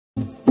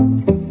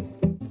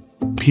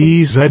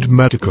PZ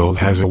Medical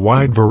has a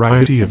wide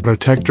variety of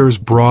detectors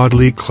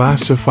broadly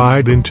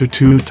classified into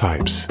two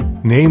types,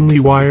 namely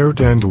wired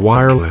and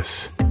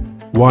wireless.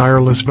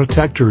 Wireless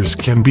detectors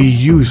can be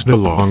used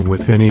along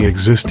with any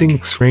existing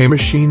X-ray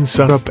machine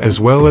setup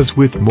as well as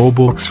with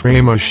mobile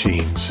X-ray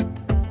machines.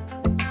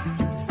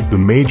 The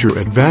major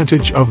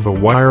advantage of the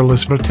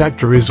wireless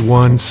detector is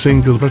one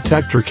single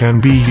detector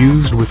can be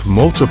used with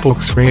multiple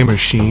X-ray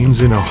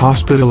machines in a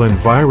hospital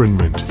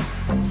environment.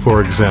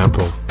 For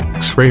example,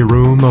 X-ray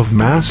room of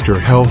Master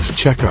Health's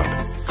checkup,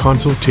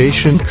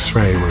 consultation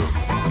X-ray room,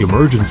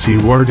 emergency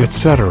ward,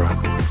 etc.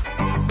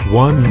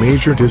 One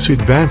major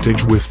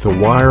disadvantage with the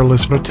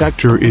wireless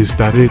detector is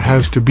that it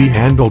has to be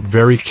handled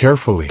very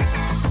carefully.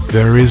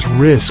 There is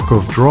risk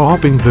of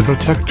dropping the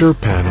detector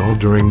panel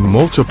during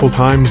multiple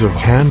times of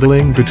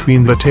handling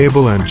between the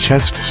table and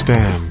chest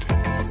stand.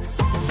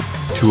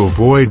 To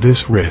avoid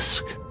this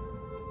risk,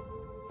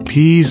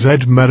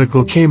 PZ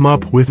Medical came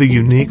up with a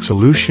unique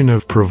solution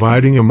of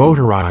providing a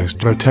motorized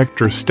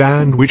detector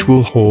stand which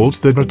will hold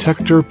the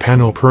detector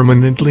panel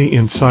permanently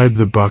inside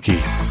the bucky.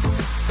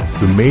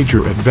 The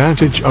major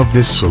advantage of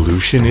this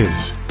solution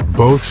is,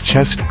 both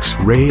chest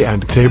X-ray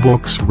and table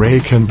X-ray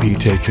can be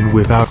taken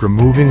without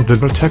removing the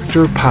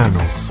detector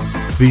panel.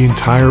 The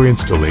entire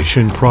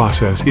installation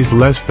process is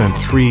less than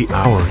 3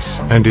 hours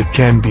and it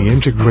can be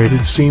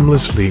integrated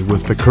seamlessly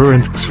with the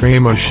current X-ray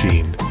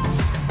machine.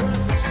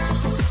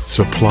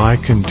 Supply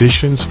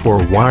conditions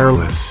for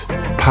wireless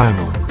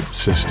panel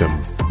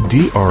system,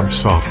 DR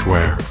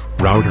software,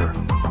 router.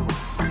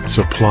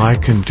 Supply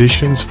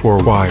conditions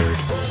for wired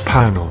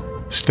panel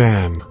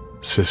stand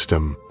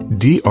system,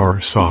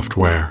 DR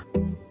software.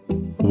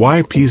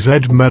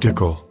 YPZ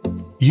Medical,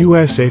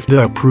 US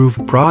AFDA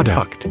approved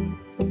product.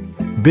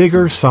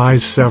 Bigger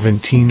size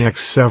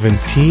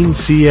 17x17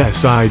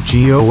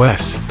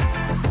 CSIGOS.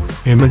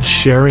 Image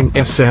sharing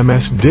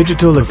SMS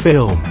digital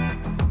E.FILM.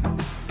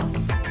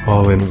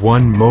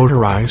 All-in-one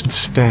motorized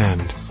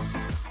stand.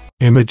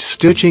 Image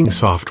stitching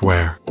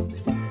software.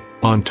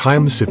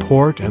 On-time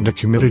support and a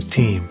committed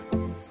team.